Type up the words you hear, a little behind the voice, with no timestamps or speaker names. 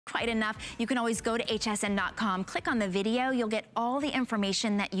quite enough, you can always go to hsn.com, click on the video, you'll get all the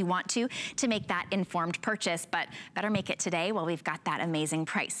information that you want to make that informed purchase, but better make it today while we've got that amazing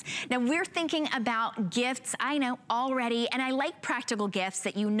price. Now we're thinking about gifts, I know already, and I like practical gifts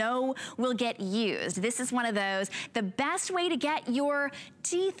that you know will get used. This is one of those. The best way to get your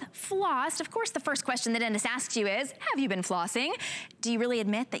teeth flossed, of course the first question the dentist asks you is, have you been flossing? Do you really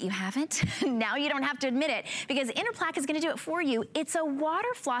admit that you haven't? Now you don't have to admit it, because Interplak is gonna do it for you. It's a water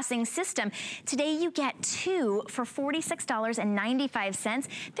flossing system. Today you get two for $46.95.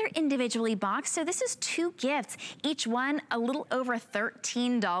 They're individually boxed, so this is two gifts. Each one a little over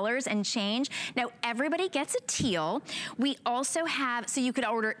 $13 and change. Now everybody gets a teal. We also have, so you could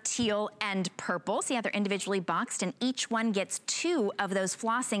order teal and purple. See how they're individually boxed, and each one gets two of those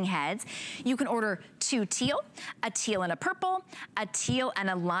flossing heads. You can order two teal, a teal and a purple, a teal and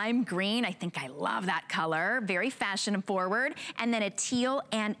a lime green. I think I love that color, very fashion forward. And then a teal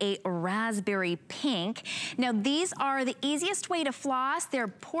and a raspberry pink. Now these are the easiest way to floss. They're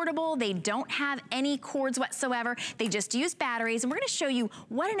portable, they don't have any cords whatsoever. They just use batteries, and we're gonna show you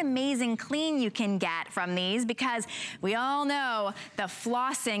what an amazing clean you can get from these, because we all know the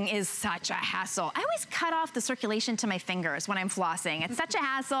flossing is such a hassle. I always cut off the circulation to my fingers when I'm flossing. It's such a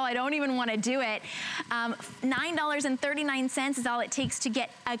hassle, I don't even wanna do it. $9.39 is all it takes to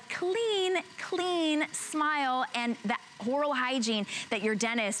get a clean smile, and that oral hygiene that your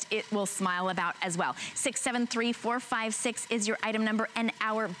dentist will smile about as well. 673456 is your item number, and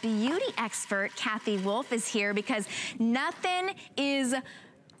our beauty expert, Kathy Wolf, is here because nothing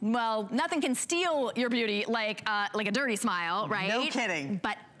can steal your beauty like a dirty smile, right? No kidding.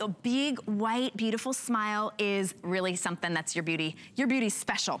 But a big, white, beautiful smile is really something that's your beauty. Your beauty's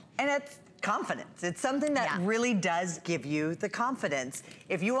special. And it's confidence. It's something that really does give you the confidence.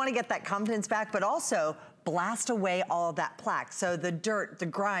 If you want to get that confidence back, but also blast away all of that plaque. So the dirt, the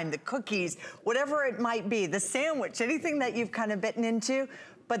grime, the cookies, whatever it might be, the sandwich, anything that you've kind of bitten into.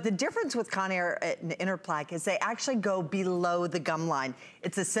 But the difference with Conair and Interplak is they actually go below the gum line.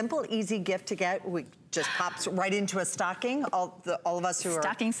 It's a simple, easy gift to get. We just pops right into a stocking. All of us who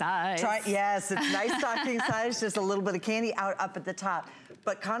stocking size. Yes, it's nice stocking size, just a little bit of candy up at the top.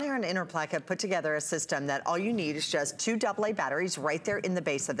 But Conair and Interplak have put together a system that all you need is just two AA batteries right there in the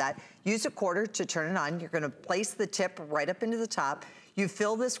base of that. Use a quarter to turn it on. You're gonna place the tip right up into the top. You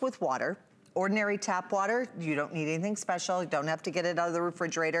fill this with water. Ordinary tap water, you don't need anything special. You don't have to get it out of the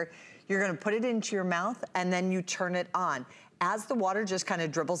refrigerator. You're gonna put it into your mouth, and then you turn it on. As the water just kind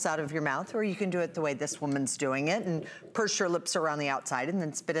of dribbles out of your mouth, or you can do it the way this woman's doing it and purse your lips around the outside and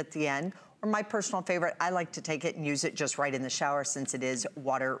then spit at the end. Or my personal favorite, I like to take it and use it just right in the shower since it is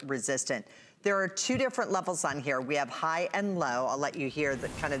water resistant. There are two different levels on here. We have high and low. I'll let you hear the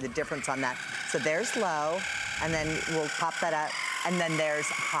kind of the difference on that. So there's low, and then we'll pop that out, and then there's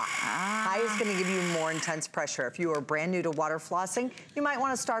high. High is gonna give you more intense pressure. If you are brand new to water flossing, you might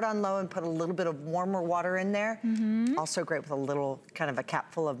wanna start on low and put a little bit of warmer water in there. Also great with a little, kind of a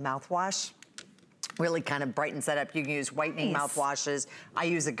cap full of mouthwash. Really kind of brightens that up. You can use whitening mouthwashes. I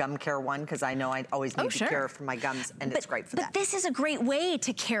use a gum care one because I know I always need to care for my gums, and it's great for that. But this is a great way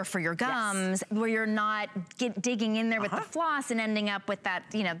to care for your gums, where you're not digging in there with the floss and ending up with that,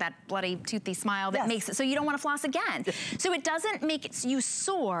 you know, that bloody toothy smile that makes it so you don't want to floss again. So it doesn't make you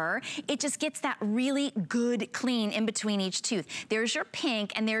sore. It just gets that really good clean in between each tooth. There's your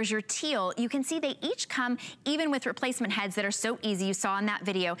pink and there's your teal. You can see they each come even with replacement heads that are so easy. You saw in that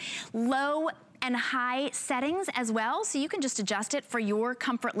video. Low and high settings as well, so you can just adjust it for your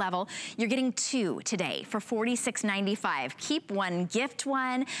comfort level. You're getting two today for $46.95. Keep one, gift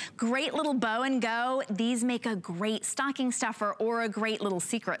one. Great little bow and go. These make a great stocking stuffer or a great little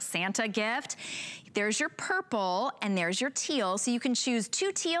secret Santa gift. There's your purple and there's your teal, so you can choose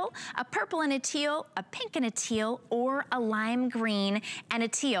two teal, a purple and a teal, a pink and a teal, or a lime green and a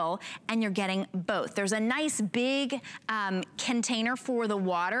teal, and you're getting both. There's a nice big container for the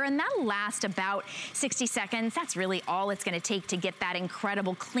water, and that'll last about 60 seconds. That's really all it's gonna take to get that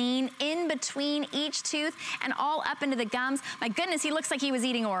incredible clean in between each tooth and all up into the gums. My goodness, he looks like he was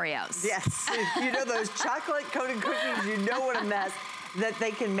eating Oreos. Yes, you know those chocolate coated cookies, you know what a mess that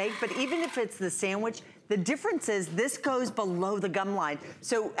they can make. But even if it's the sandwich, the difference is this goes below the gum line.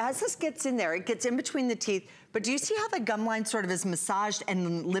 So as this gets in there, it gets in between the teeth. But do you see how the gum line sort of is massaged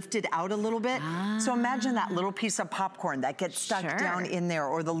and lifted out a little bit? So imagine that little piece of popcorn that gets stuck down in there,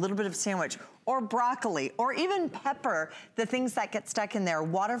 or the little bit of sandwich, or broccoli, or even pepper, the things that get stuck in there.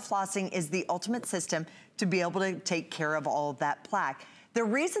 Water flossing is the ultimate system to be able to take care of all of that plaque. The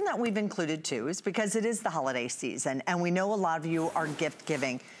reason that we've included two is because it is the holiday season, and we know a lot of you are gift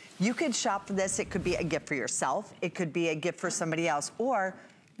giving. You could shop for this. It could be a gift for yourself. It could be a gift for somebody else, or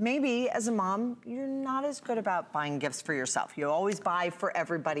maybe as a mom, you're not as good about buying gifts for yourself. You always buy for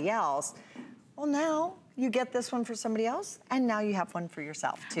everybody else. Well, now you get this one for somebody else, and now you have one for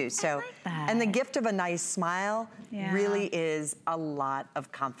yourself too. So, like that. And the gift of a nice smile really is a lot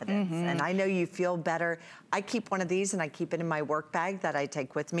of confidence. And I know you feel better. I keep one of these and I keep it in my work bag that I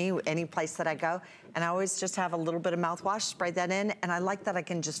take with me any place that I go. And I always just have a little bit of mouthwash, spray that in, and I like that I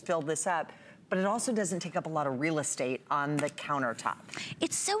can just fill this up. But it also doesn't take up a lot of real estate on the countertop.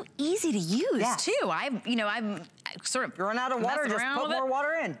 It's so easy to use too. I'm sort of you run out of water, just put more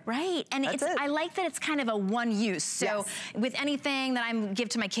water in. Right, and I like that it's kind of a one use. So with anything that I give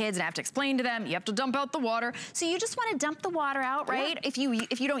to my kids and I have to explain to them, you have to dump out the water. So you just want to dump the water out, right? If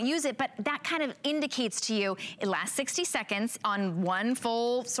you don't use it, but that kind of indicates to you it lasts 60 seconds on one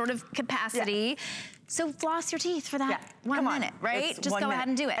full sort of capacity. So floss your teeth for that 1 minute, right? Just go ahead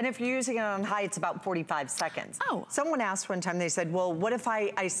and do it. And if you're using it on high, it's about 45 seconds. Oh. Someone asked one time, they said, well, what if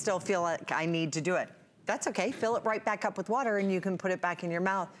I still feel like I need to do it? That's okay, fill it right back up with water and you can put it back in your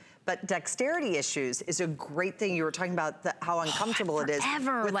mouth. But dexterity issues is a great thing. You were talking about how uncomfortable it is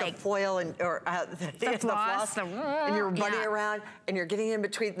with the foil and the floss and you're running around and you're getting in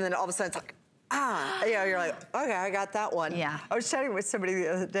between and then all of a sudden it's like, you're like, okay, I got that one. Yeah. I was chatting with somebody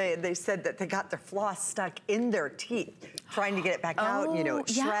the other day and they said that they got their floss stuck in their teeth, trying to get it back out, you know, it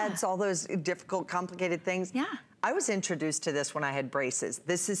shreds, all those difficult, complicated things. Yeah. I was introduced to this when I had braces.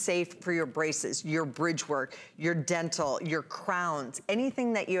 This is safe for your braces, your bridge work, your dental, your crowns,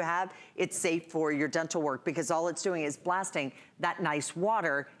 anything that you have, it's safe for your dental work because all it's doing is blasting that nice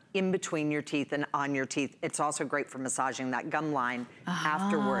water in between your teeth and on your teeth. It's also great for massaging that gum line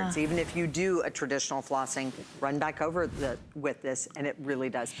afterwards. Even if you do a traditional flossing, run back over with this and it really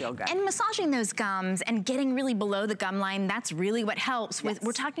does feel good. And massaging those gums and getting really below the gum line, that's really what helps.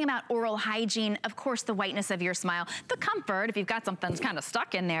 We're talking about oral hygiene, of course, the whiteness of your smile, the comfort if you've got something that's kind of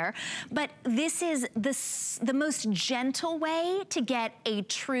stuck in there. But this is the most gentle way to get a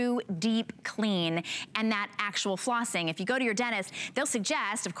true deep clean and that actual flossing. If you go to your dentist, they'll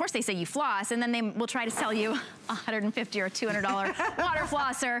suggest, of course they say you floss, and then they will try to sell you a $150 or $200 water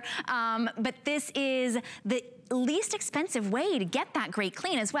flosser. But this is the least expensive way to get that great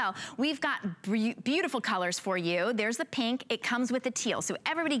clean as well. We've got beautiful colors for you. There's the pink, it comes with the teal. So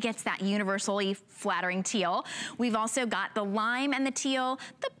everybody gets that universally flattering teal. We've also got the lime and the teal,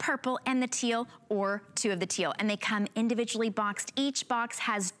 the purple and the teal, or two of the teal. And they come individually boxed. Each box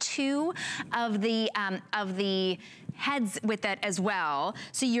has two of the heads with it as well.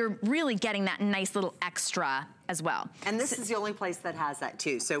 So you're really getting that nice little extra as well. And this is the only place that has that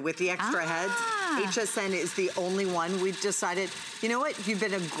too. So with the extra heads, HSN is the only one. We've decided, you know what, you've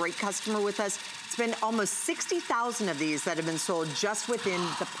been a great customer with us. It's been almost 60,000 of these that have been sold just within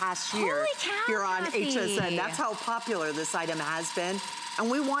the past year. Holy cow, here on Kathy. HSN. That's how popular this item has been. And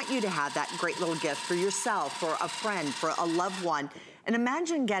we want you to have that great little gift for yourself, for a friend, for a loved one. And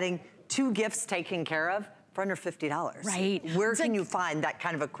imagine getting 2 gifts taken care of for under $50. Right. Where can you find that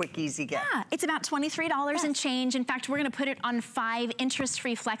kind of a quick, easy gift? Yeah, it's about $23 and change. In fact, we're gonna put it on 5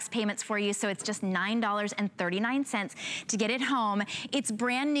 interest-free flex payments for you, so it's just $9.39 to get it home. It's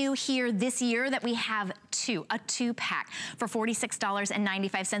brand new here this year that we have a 2-pack for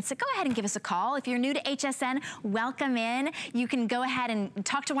 $46.95. So go ahead and give us a call. If you're new to HSN, welcome in. You can go ahead and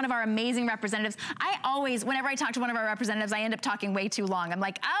talk to one of our amazing representatives. I always, whenever I talk to one of our representatives, I end up talking way too long. I'm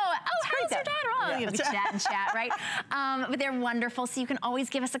like, how's your dad? Chat, right? But they're wonderful, so you can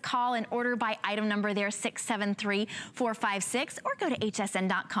always give us a call and order by item number there, 673456, or go to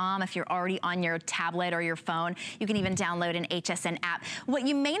hsn.com if you're already on your tablet or your phone. You can even download an HSN app. What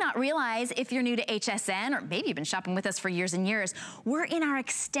you may not realize if you're new to HSN, or maybe you've been shopping with us for years and years, we're in our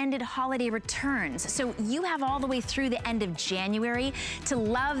extended holiday returns. So you have all the way through the end of January to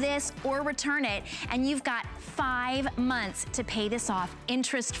love this or return it, and you've got 5 months to pay this off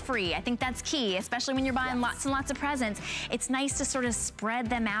interest-free. I think that's key, especially when you're buying lots and lots of presents. It's nice to sort of spread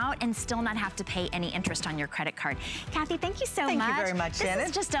them out and still not have to pay any interest on your credit card. Kathy, thank you so much. Thank you very much, Shannon. This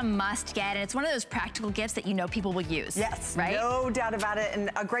is just a must get, and it's one of those practical gifts that you know people will use. Yes, right? No doubt about it, and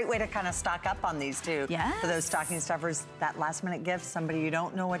a great way to kind of stock up on these too. Yes. For those stocking stuffers, that last minute gift, somebody you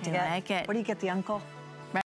don't know what to get. I like it. What do you get the uncle?